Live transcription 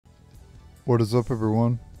What is up,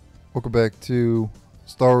 everyone? Welcome back to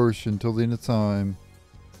Star Wars Until the End of Time.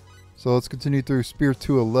 So let's continue through Spear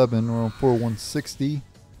 211. We're on 4160.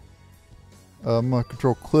 I'm going to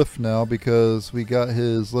control Cliff now because we got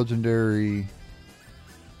his legendary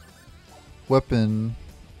weapon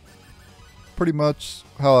pretty much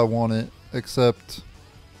how I want it, except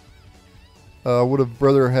I would have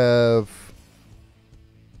rather have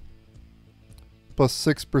plus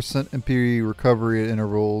 6% MP recovery at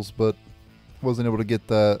intervals, but wasn't able to get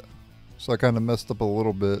that, so I kind of messed up a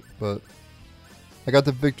little bit. But I got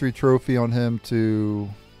the victory trophy on him to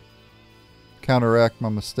counteract my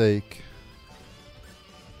mistake.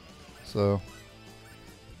 So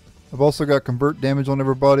I've also got convert damage on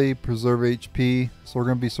everybody, preserve HP, so we're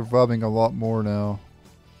going to be surviving a lot more now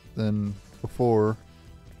than before.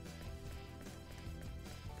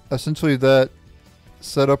 Essentially that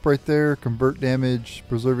setup right there, convert damage,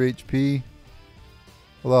 preserve HP,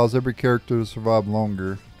 allows every character to survive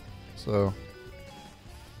longer. So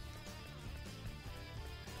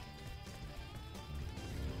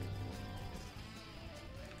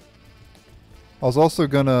I was also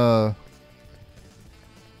gonna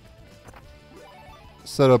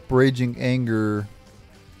set up Raging Anger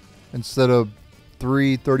instead of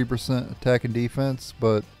 30% attack and defense,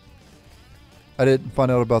 but I didn't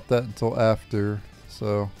find out about that until after,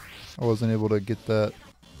 so I wasn't able to get that.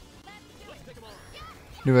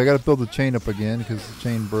 Anyway, I gotta build the chain up again because the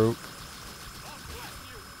chain broke.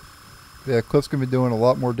 Yeah, Cliff's gonna be doing a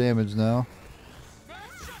lot more damage now.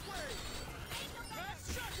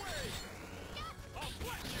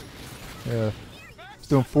 Yeah, he's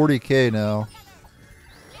doing 40k now.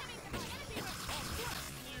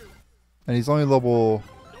 And he's only level...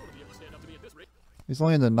 He's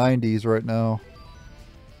only in the 90s right now.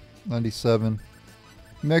 97.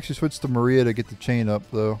 Let me actually switch to Maria to get the chain up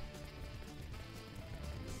though.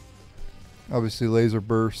 Obviously laser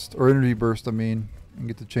burst, or energy burst I mean, and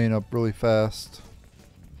get the chain up really fast.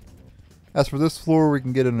 As for this floor, we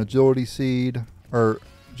can get an agility seed, or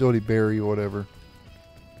agility berry or whatever.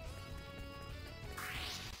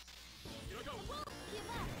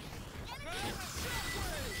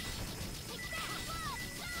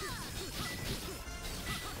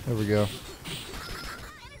 There we go.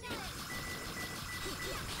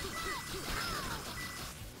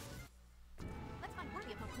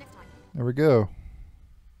 There we go.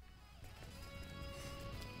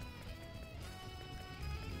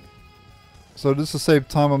 So just to save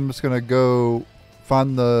time, I'm just gonna go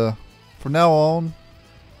find the... From now on,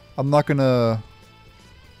 I'm not gonna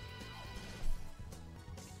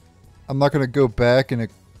go back and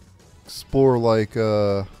explore like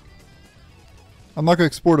I'm not gonna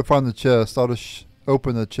explore to find the chest. I'll just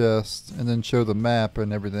open the chest and then show the map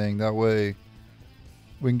and everything. That way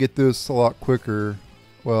we can get this a lot quicker.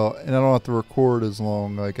 Well, and I don't have to record as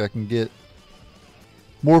long. Like, I can get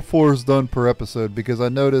more floors done per episode, because I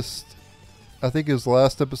noticed, I think it was the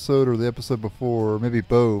last episode or the episode before, or maybe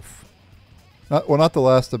both. Not the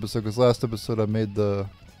last episode, because last episode I made the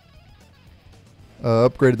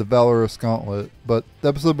upgraded the Valorous Gauntlet, but the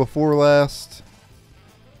episode before last,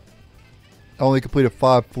 I only completed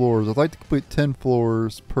 5 floors. I'd like to complete 10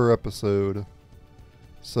 floors per episode,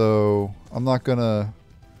 so I'm not gonna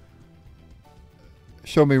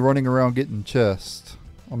show me running around getting chests.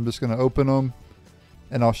 I'm just gonna open them,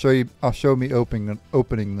 and I'll show me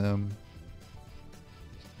opening them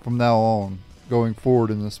from now on, going forward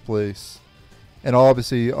in this place. And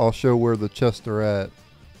obviously I'll show where the chests are at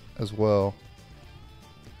as well.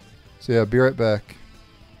 So yeah, be right back.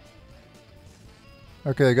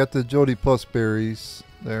 Okay, I got the agility plus berries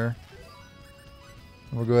there.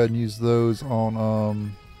 And we'll go ahead and use those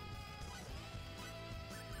on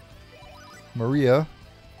Maria.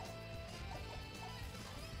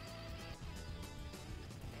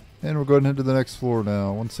 And we'll go ahead and head to the next floor now,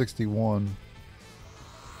 161.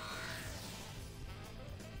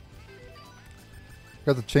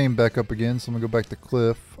 Got the chain back up again, so I'm going to go back to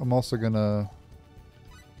Cliff. I'm also going to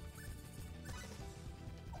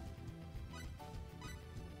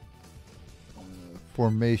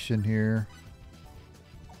formation here.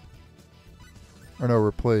 Or no,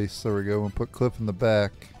 replace. There we go. We'll put Cliff in the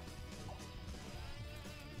back.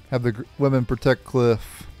 Have the women protect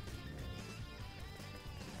Cliff.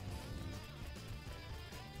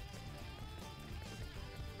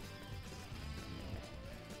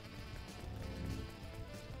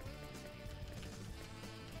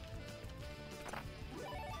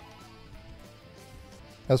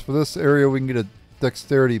 As for this area, we can get a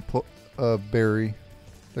dexterity berry.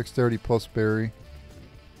 Dexterity plus berry.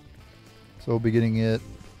 So we'll be getting it.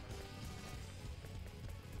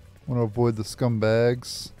 Want to avoid the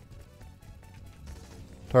scumbags.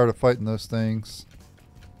 Tired of fighting those things.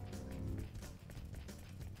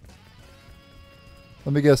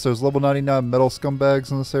 Let me guess, there's level 99 metal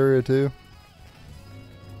scumbags in this area too?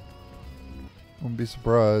 Wouldn't be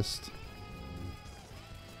surprised.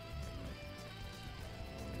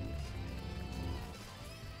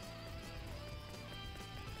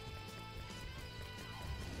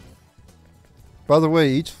 By the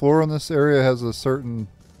way, each floor in this area has a certain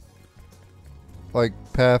like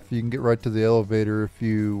path you can get right to the elevator if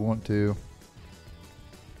you want to.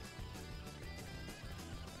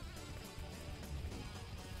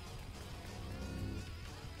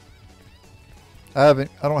 I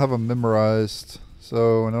don't have them memorized,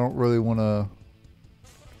 so, and I don't really want to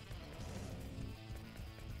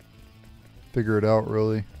figure it out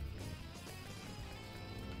really.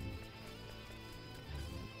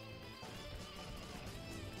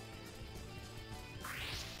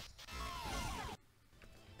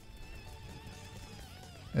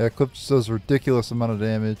 Yeah, Eclipse does a ridiculous amount of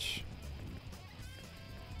damage.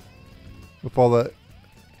 With all that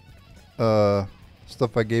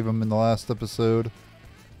stuff I gave him in the last episode.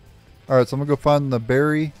 Alright, so I'm going to go find the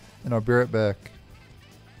berry, and I'll be right back.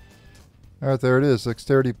 Alright, there it is.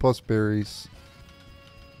 Dexterity plus berries.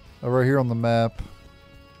 Right here on the map.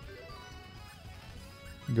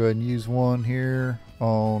 Go ahead and use one here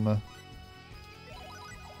on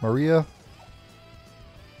Maria.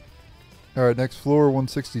 Alright, next floor,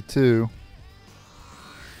 162.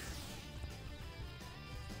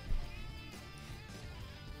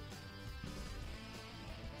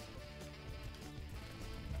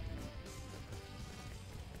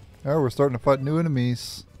 Alright, we're starting to fight new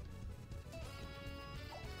enemies.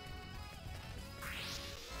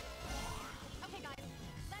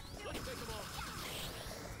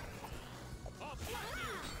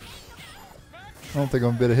 I don't think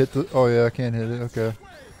I'm gonna be able to hit the... Oh yeah, I can't hit it. Okay.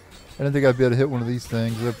 I didn't think I'd be able to hit one of these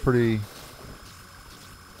things. They're pretty...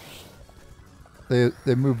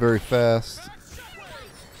 They move very fast.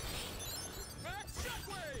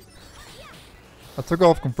 I took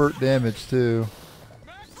off convert damage too.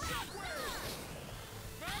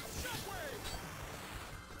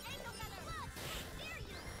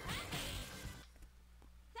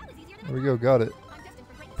 There we go, got it.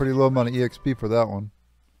 Pretty low amount of EXP for that one.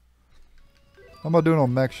 How am I doing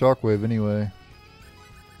on max shockwave anyway?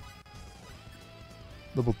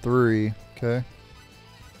 Level 3, okay.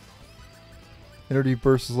 Energy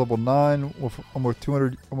burst is level 9 with almost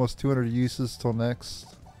 200 uses till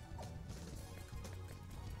next.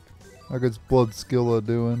 How good's Blood Skilla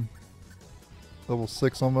doing? Level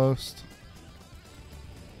 6 almost.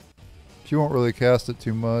 She won't really cast it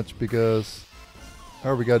too much because...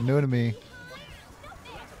 Oh, we got a new enemy.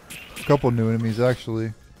 A couple new enemies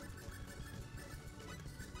actually.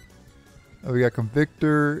 Oh, we got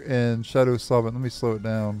Convictor and Shadow Solvent. Let me slow it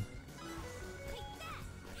down.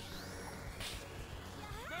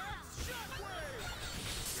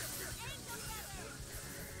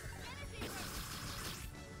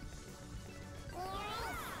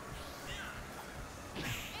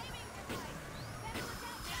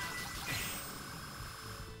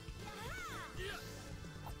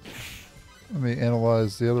 Let me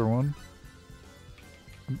analyze the other one.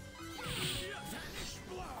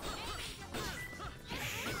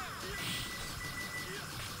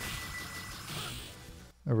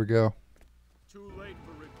 There we go. Too late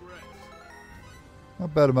for regrets.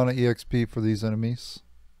 Not bad amount of EXP for these enemies.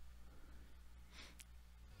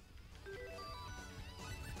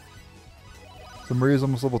 So Maria's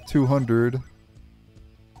almost level 200.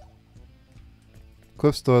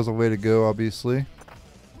 Cliff still has a way to go, obviously.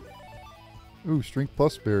 Ooh, strength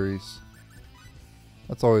plus berries.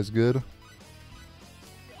 That's always good.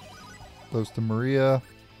 Those to Maria.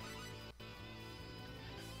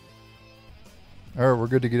 Alright, we're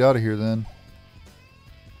good to get out of here then.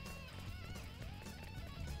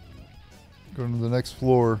 Going to the next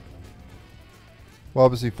floor. We'll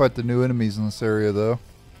obviously fight the new enemies in this area though.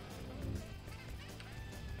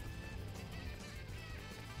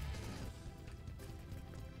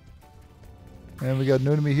 And we got an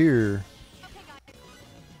enemy here.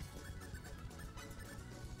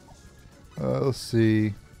 Let's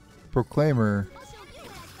see. Proclaimer.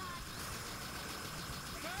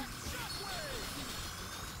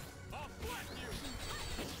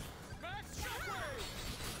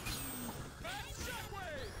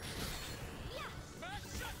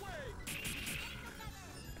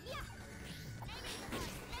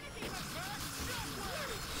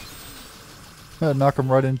 Knock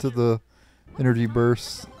him right into the energy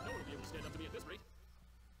burst.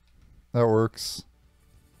 That works.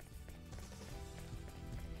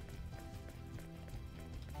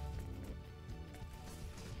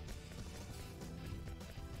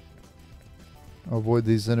 Avoid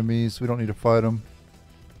these enemies. We don't need to fight them.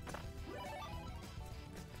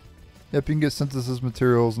 Yep, you can get synthesis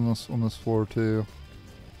materials on this floor too.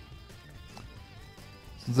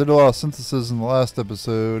 Since I did a lot of synthesis in the last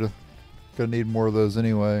episode, gonna need more of those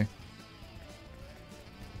anyway.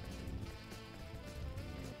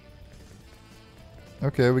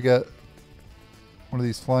 Okay, we got one of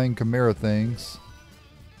these flying chimera things.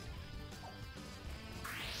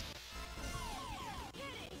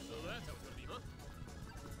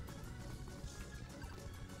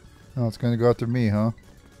 Oh, it's gonna go after me, huh?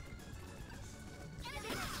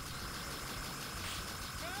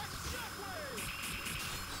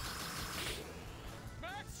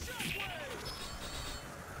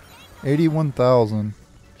 $81,000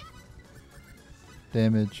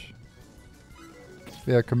 damage.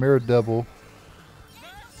 Yeah, Chimera Devil.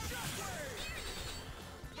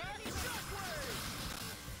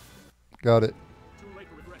 Got it.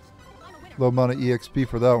 Low amount of EXP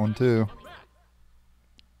for that one too.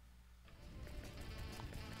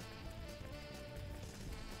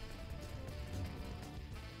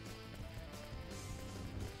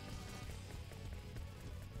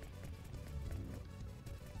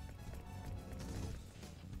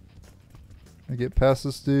 I get past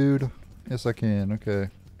this dude? Yes, I can. Okay.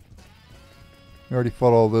 We already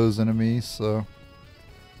fought all those enemies, so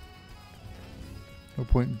no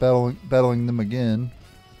point in battling them again.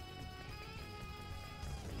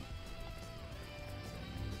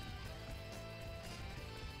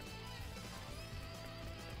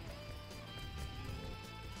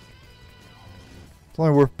 It's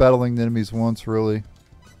only worth battling the enemies once, really.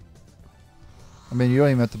 I mean, you don't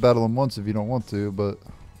even have to battle them once if you don't want to, but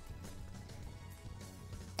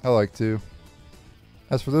I like to.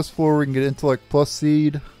 As for this floor, we can get Intellect plus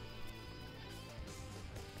Seed.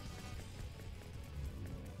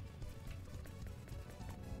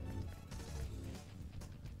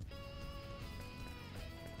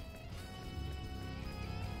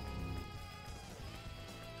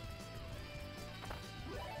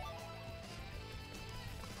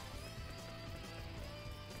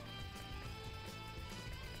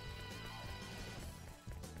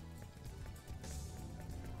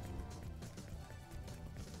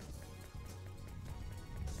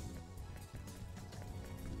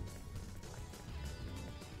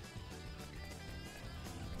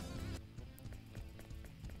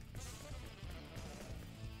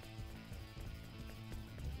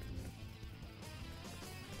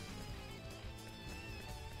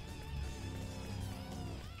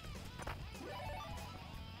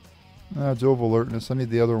 Ah, Jove Alertness. I need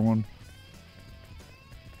the other one.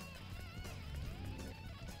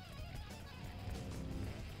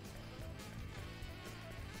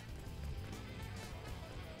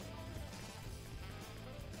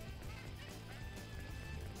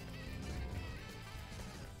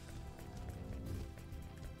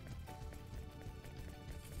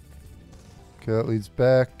 Okay, that leads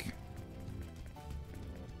back.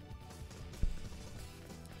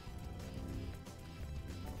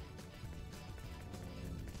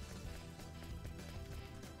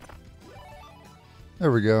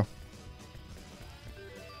 There we go.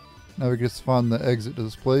 Now we get to find the exit to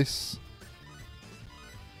this place.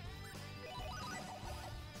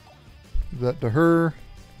 Give that to her.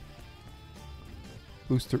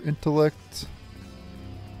 Boost her intellect.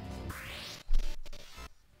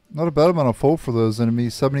 Not a bad amount of full for those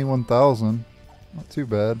enemies. 71,000. Not too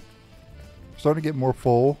bad. Starting to get more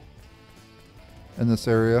full in this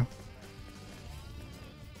area.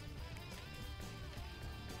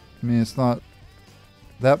 I mean, it's not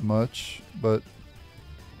that much, but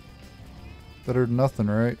better than nothing,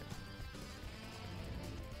 right?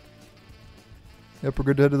 Yep, we're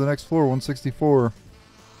good to head to the next floor, 164.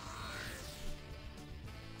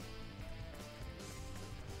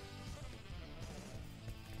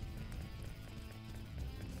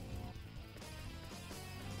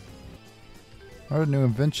 Alright, new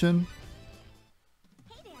invention.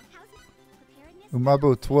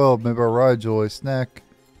 Umabo 12, made by Ryjoy. Snack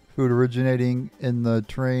food originating in the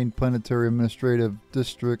Terrain Planetary Administrative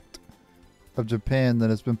District of Japan that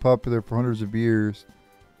has been popular for hundreds of years.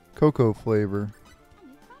 Cocoa flavor.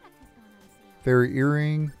 Fairy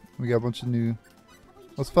earring. We got a bunch of new.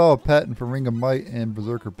 Let's file a patent for Ring of Might and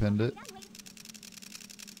Berserker Pendant.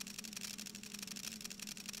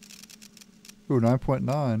 Ooh,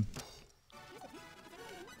 9.9.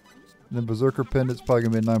 Then Berserker Pendant's probably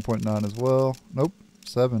going to be a 9.9 as well. Nope,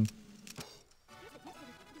 7.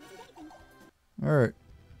 Alright.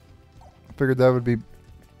 I figured that would be...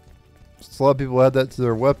 A lot of people add that to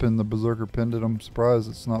their weapon, the Berserker Pendant. I'm surprised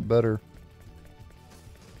it's not better.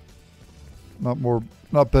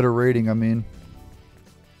 Not better rating, I mean.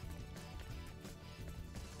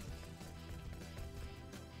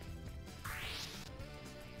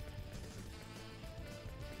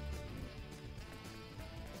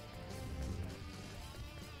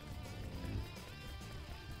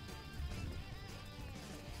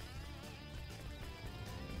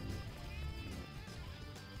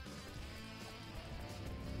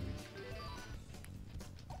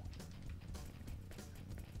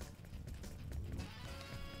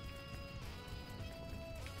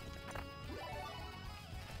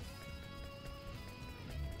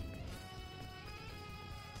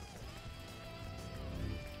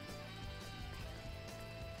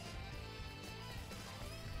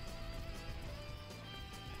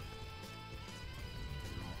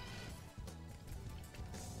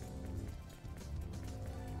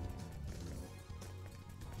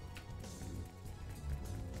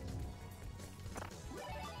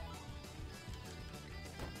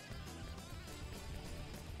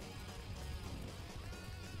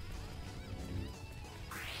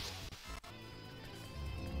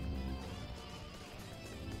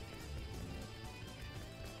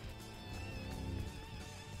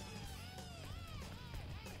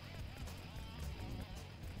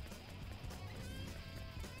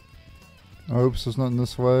 I hope there's nothing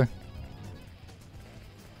this way.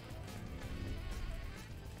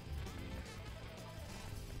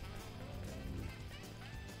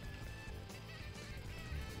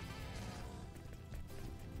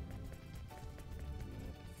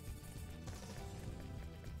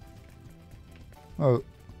 Oh.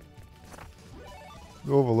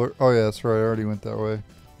 Go of alert. Oh yeah, that's right. I already went that way.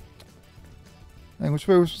 Dang, which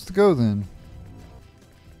way was supposed to go then?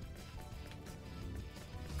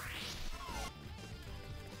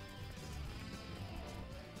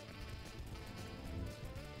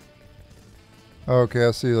 Okay,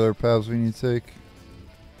 I see the other paths we need to take.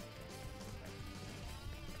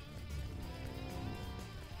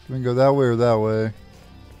 So we can go that way or that way.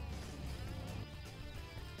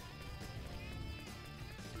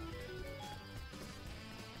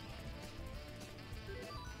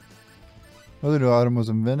 Another new item was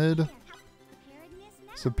invented.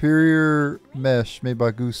 Superior mesh made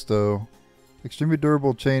by Gusto. Extremely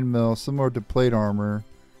durable chainmail similar to plate armor.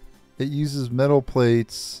 It uses metal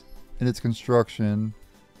plates in its construction,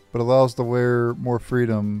 but allows the wearer more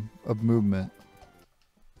freedom of movement.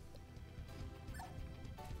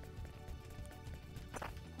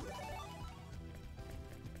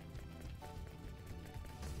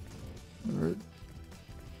 Alright.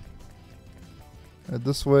 Head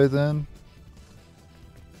this way then.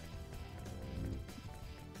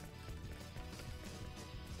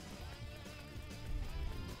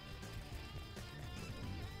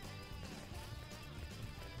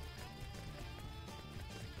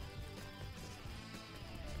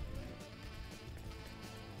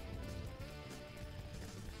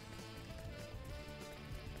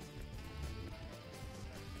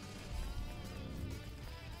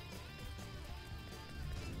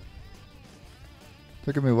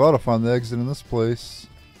 Taking me a while to find the exit in this place.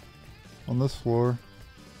 On this floor.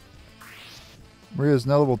 Maria is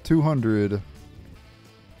now level 200.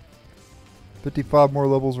 55 more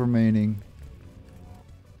levels remaining.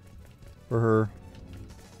 For her.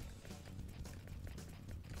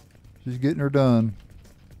 She's getting her done.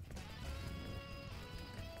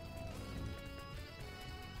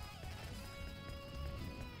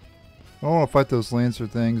 I don't want to fight those Lancer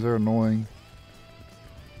things. They're annoying.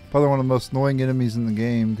 Probably one of the most annoying enemies in the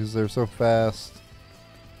game because they're so fast.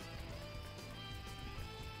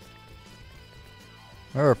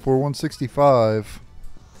 Alright, for 165.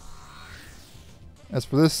 As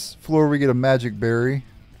for this floor, we get a magic berry.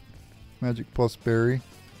 Magic plus berry.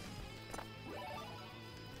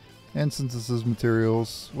 And synthesis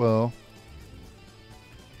materials, well.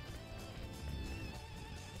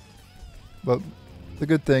 But the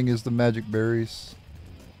good thing is the magic berries.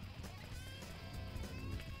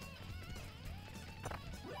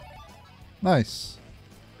 Nice.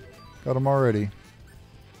 Got them already.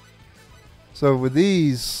 So with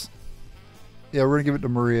these, yeah, we're going to give it to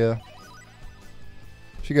Maria.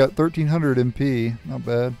 She got 1300 MP. Not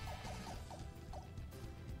bad.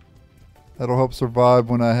 That'll help survive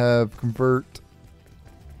when I have convert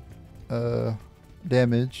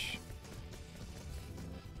damage.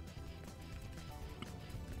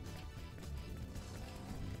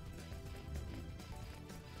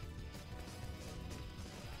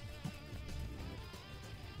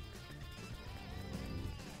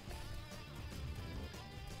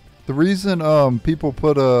 The reason people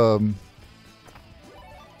put the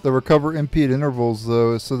recover MP at intervals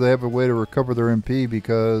though is so they have a way to recover their MP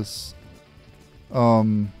because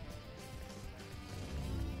you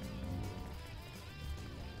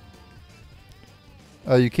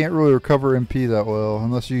can't really recover MP that well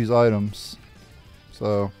unless you use items.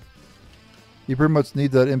 So you pretty much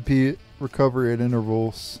need that MP recovery at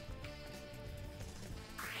intervals.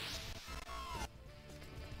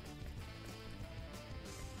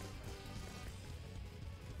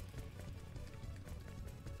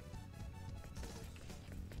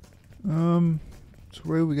 Which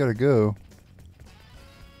way we gotta go?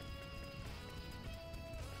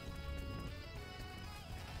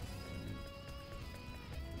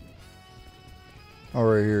 Oh,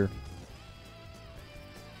 right here.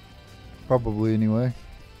 Probably anyway.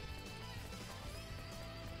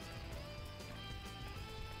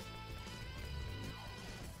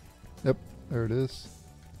 Yep, there it is.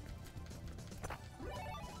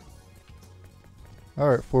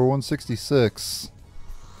 Alright, for 166.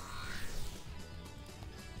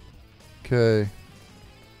 Okay.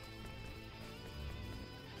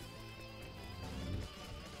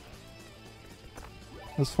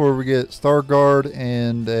 This is where we get Star Guard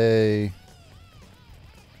and a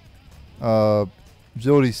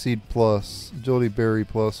Agility Seed Plus, Agility Berry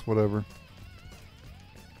Plus, whatever.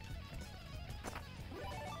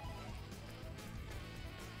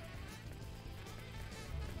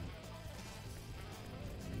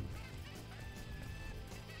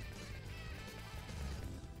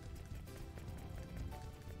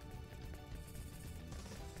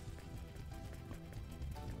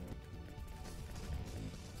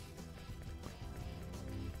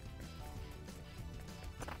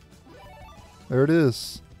 There it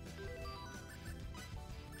is.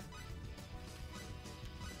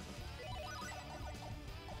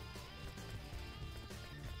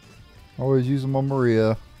 Always use them on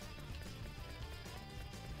Maria. Of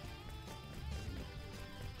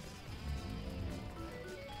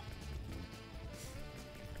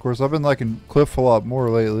course, I've been liking Cliff a lot more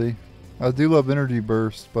lately. I do love Energy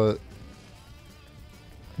Burst, but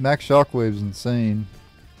Max Shockwave's insane.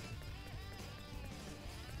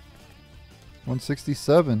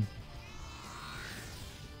 167.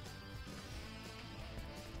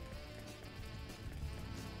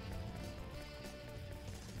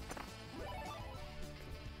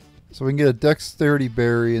 So we can get a Dexterity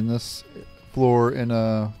Berry in this floor and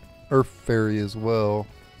a Earth Fairy as well.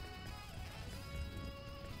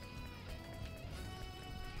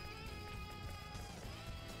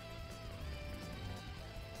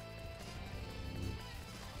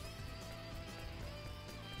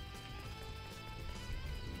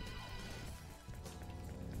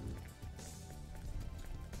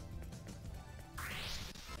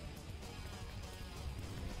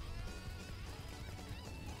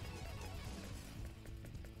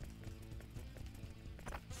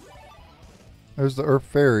 There's the Earth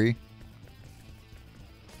Fairy.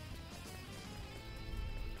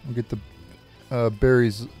 We'll get the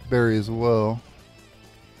berry as well.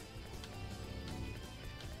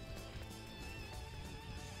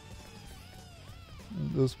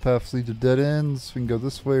 Those paths lead to dead ends. We can go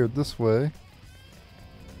this way or this way.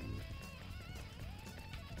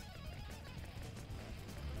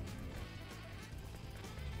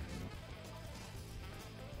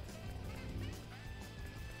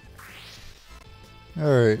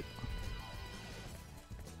 Alright.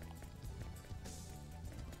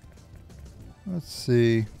 Let's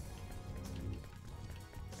see.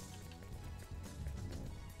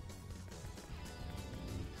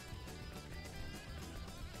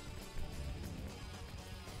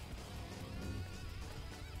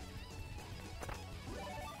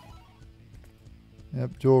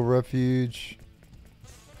 Yep, Jewel Refuge.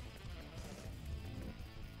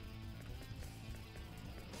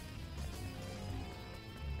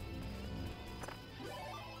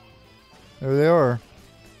 There they are.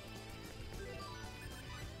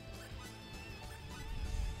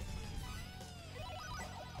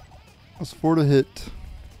 That's 4 to hit.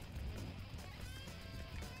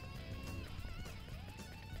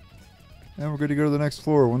 And we're good to go to the next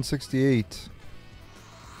floor, 168.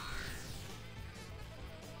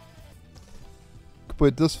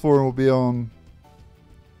 Complete this floor and we'll be on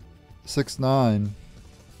 6-9.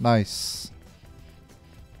 Nice.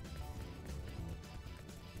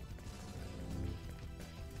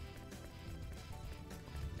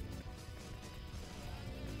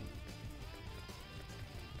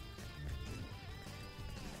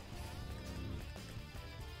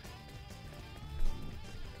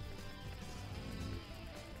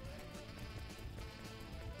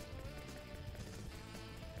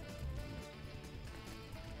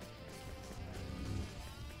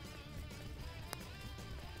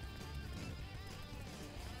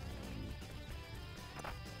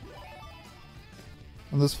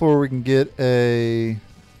 On this floor we can get a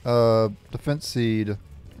defense seed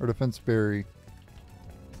or defense berry.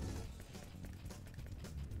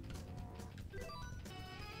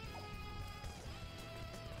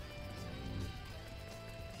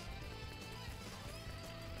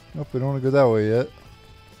 Nope, we don't want to go that way yet.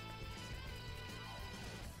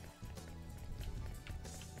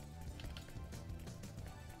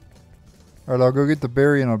 Alright, I'll go get the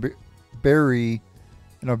berry and I'll be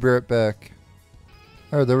right back.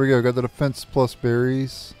 Alright, there we go. Got the defense plus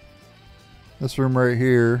berries. This room right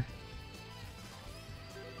here.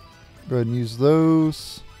 Go ahead and use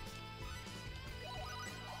those.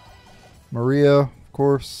 Maria, of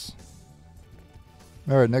course.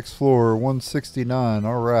 Alright, next floor, 169.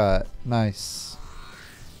 Alright, nice.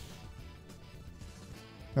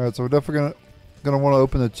 Alright, so we're definitely gonna want to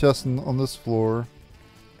open the chest on this floor.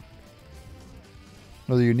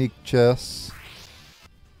 Another unique chest.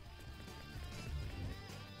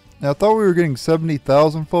 Now, I thought we were getting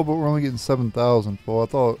 70,000 full, but we're only getting 7,000 full.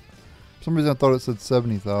 For some reason I thought it said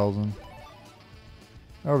 70,000.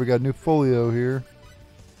 Oh, we got a new folio here.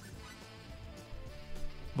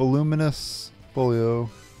 Voluminous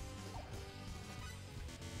folio.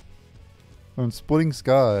 On Splitting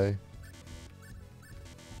Sky.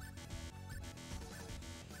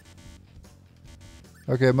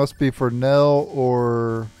 Okay, it must be for Nell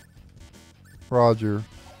or Roger.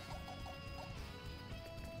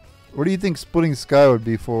 What do you think Splitting Sky would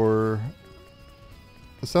be for?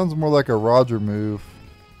 It sounds more like a Roger move.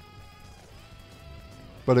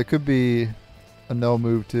 But it could be a Nell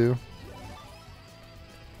move too.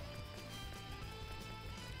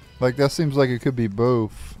 Like that seems like it could be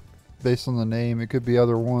both. Based on the name, it could be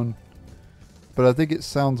either one. But I think it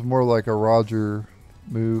sounds more like a Roger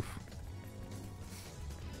move.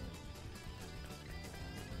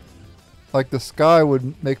 Like the sky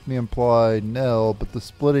would make me imply Nell, but the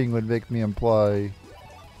splitting would make me imply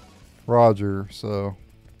Roger, so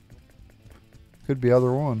could be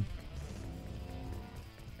either one.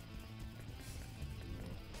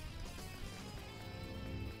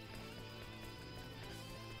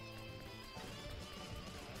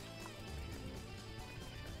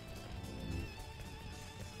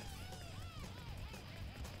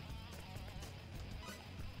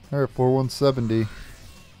 Alright, 4170.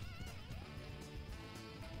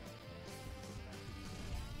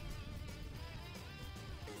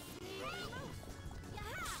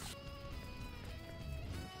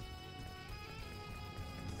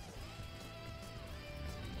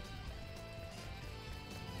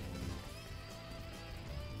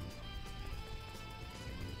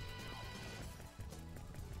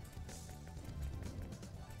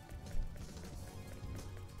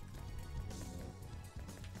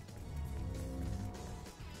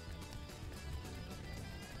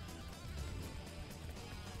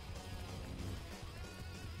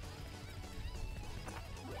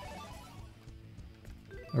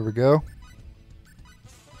 There we go.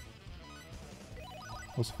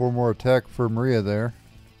 That's 4 more attack for Maria there.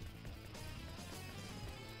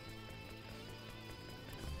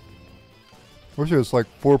 Wish it was like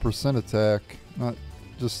 4% attack, not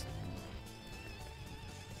just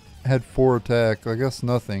had 4 attack. I guess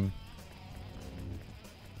nothing.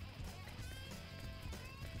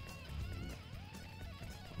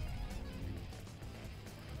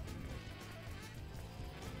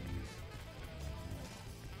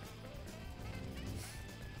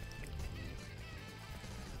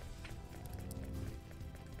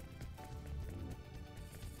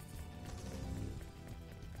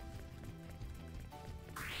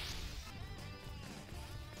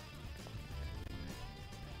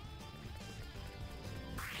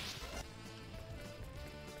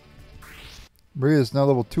 Maria is now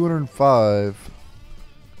level 205.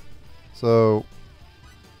 So,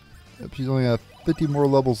 yep, she's only got 50 more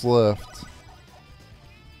levels left.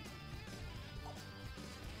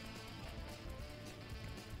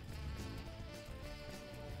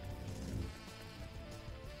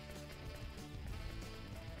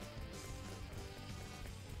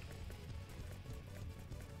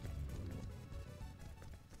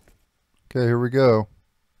 Okay, here we go.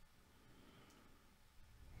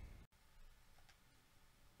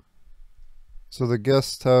 So the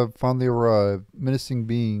guests have finally arrived. Menacing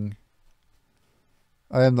being.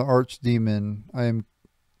 I am the archdemon. I am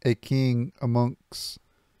a king amongst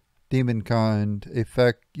demonkind, a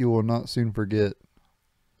fact you will not soon forget.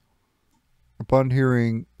 Upon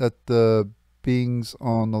hearing that the beings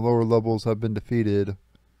on the lower levels have been defeated,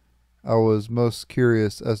 I was most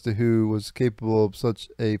curious as to who was capable of such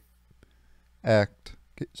an act.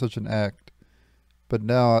 But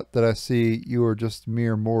now that I see you are just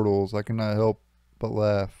mere mortals, I cannot help but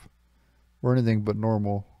laugh. We're anything but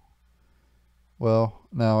normal. Well,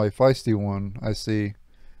 now a feisty one, I see.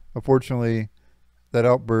 Unfortunately, that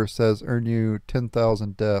outburst has earned you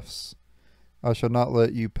 10,000 deaths. I shall not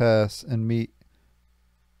let you pass and meet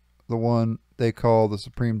the one they call the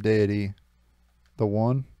Supreme Deity. The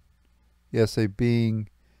one? Yes, a being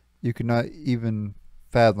you cannot even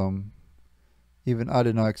fathom. Even I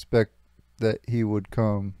did not expect that he would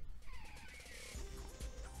come.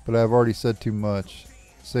 But I have already said too much.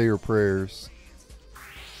 Say your prayers.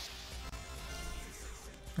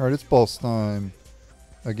 Alright, it's boss time.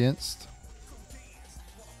 Against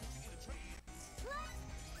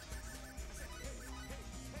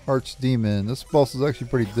Archdemon. This boss is actually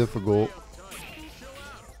pretty difficult.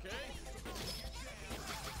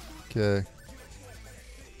 Okay.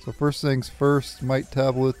 So first things first, might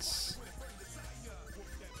tablets.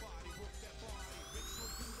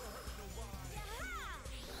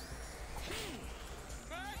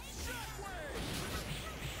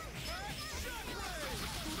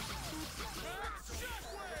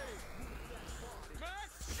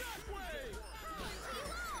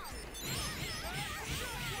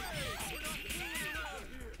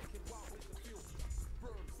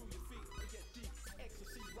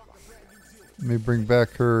 Let me bring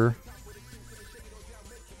back her.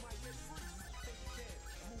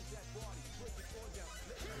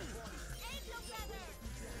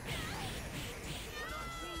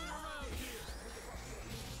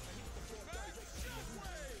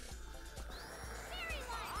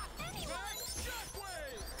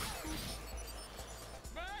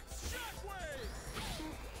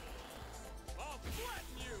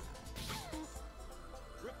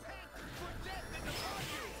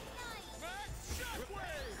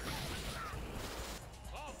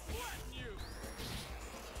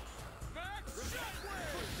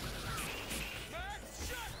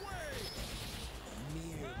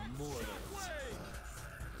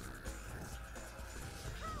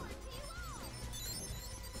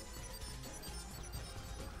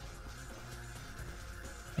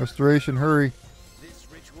 Restoration, hurry. This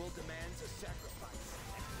ritual demands a sacrifice.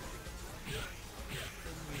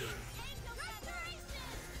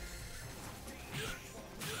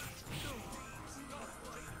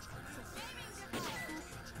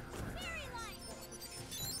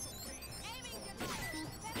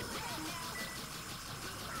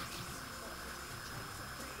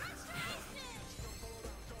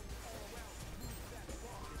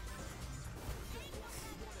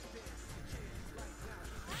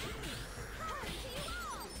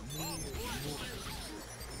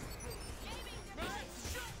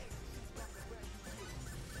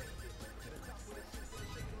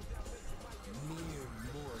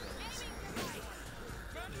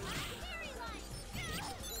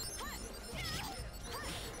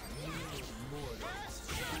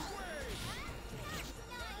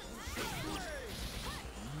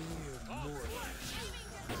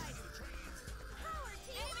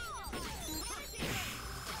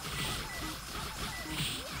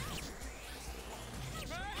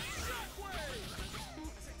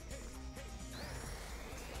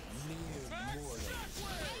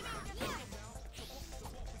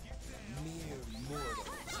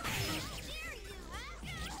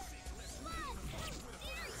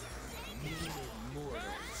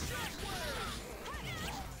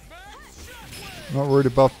 Not worried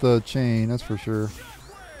about the chain, that's for sure.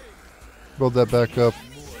 Build that back up.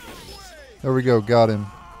 There we go, got him.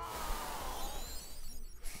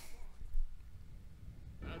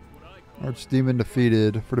 Archdemon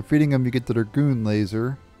defeated. For defeating him, you get the Dragoon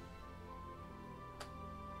Laser.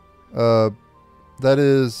 That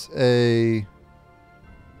is a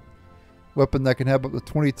weapon that can have up to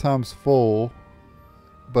 20 times full,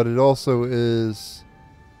 but it also is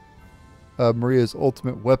Maria's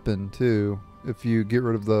ultimate weapon too, if you get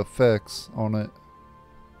rid of the effects on it.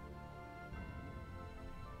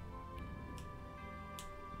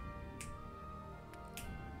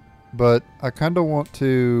 But I kind of want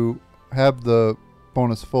to have the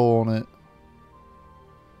bonus full on it.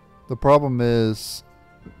 The problem is,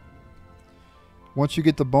 once you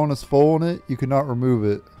get the bonus full on it, you cannot remove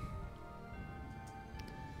it.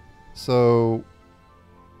 So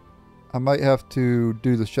I might have to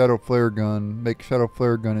do the Shadow Flare Gun, make Shadow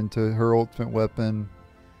Flare Gun into her ultimate weapon,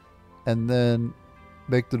 and then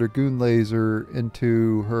make the Dragoon Laser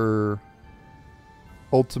into her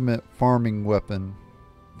ultimate farming weapon,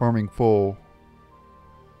 farming full.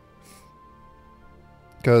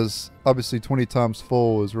 Because obviously 20 times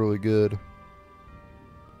full is really good.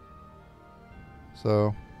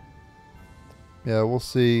 So yeah, we'll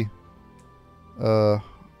see what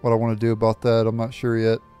I want to do about that. I'm not sure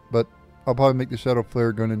yet, but I'll probably make the Shadow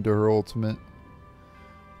Flare Gun into her ultimate.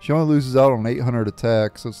 She only loses out on 800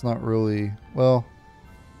 attack, so it's not really, well,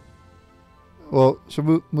 she'll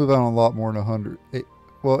move out on a lot more than 100.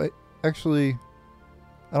 Actually,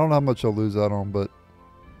 I don't know how much I'll lose out on, but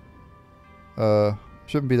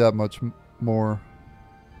shouldn't be that much more.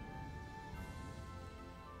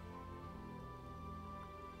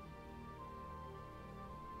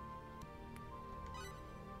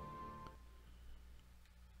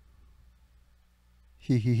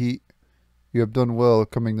 He. You have done well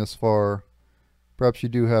coming this far. Perhaps you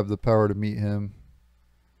do have the power to meet him.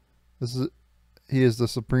 He is the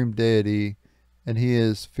supreme deity, and he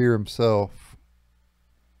is fear himself.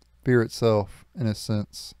 Fear itself, in a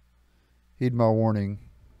sense. Heed my warning.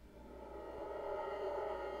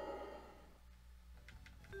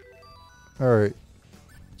 Alright.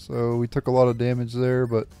 So we took a lot of damage there,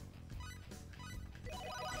 but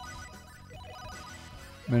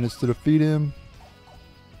managed to defeat him.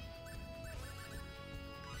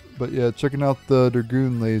 But yeah, checking out the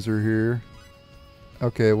Dragoon Laser here.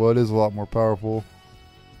 Okay, well it is a lot more powerful.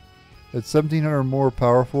 It's 1700 more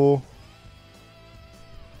powerful.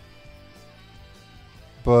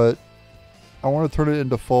 But I want to turn it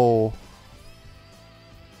into full,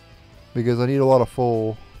 because I need a lot of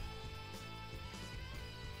full.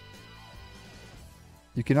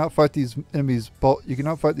 You cannot fight these enemies. You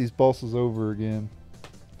cannot fight these bosses over again.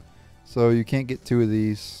 So you can't get 2 of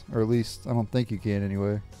these, or at least I don't think you can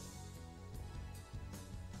anyway.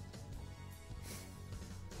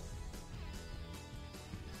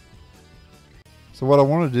 So what I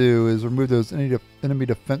want to do is remove those enemy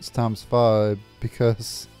defense times 5,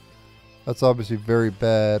 because that's obviously very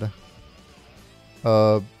bad.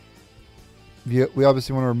 We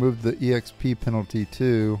obviously want to remove the EXP penalty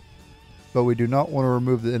too, but we do not want to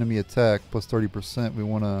remove the enemy attack plus 30%. We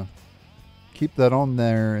want to keep that on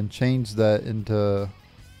there and change that into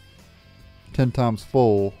 10 times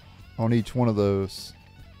full on each one of those.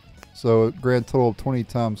 So a grand total of 20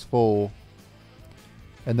 times full.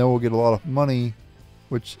 And then we'll get a lot of money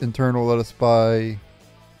which in turn will let us buy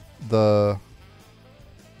the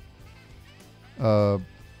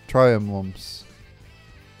tri-emblems.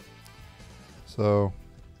 So,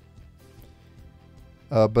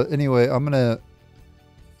 but anyway, I'm gonna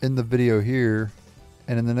end the video here,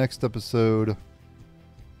 and in the next episode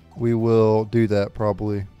we will do that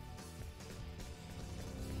probably.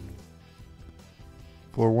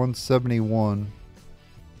 Floor 171.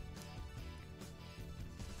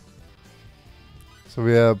 So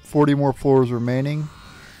we have 40 more floors remaining,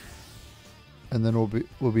 and then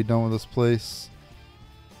we'll be done with this place.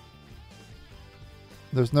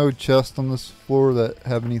 There's no chest on this floor that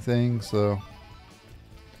have anything, so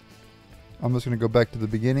I'm just gonna go back to the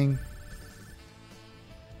beginning,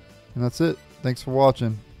 and that's it. Thanks for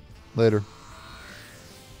watching. Later.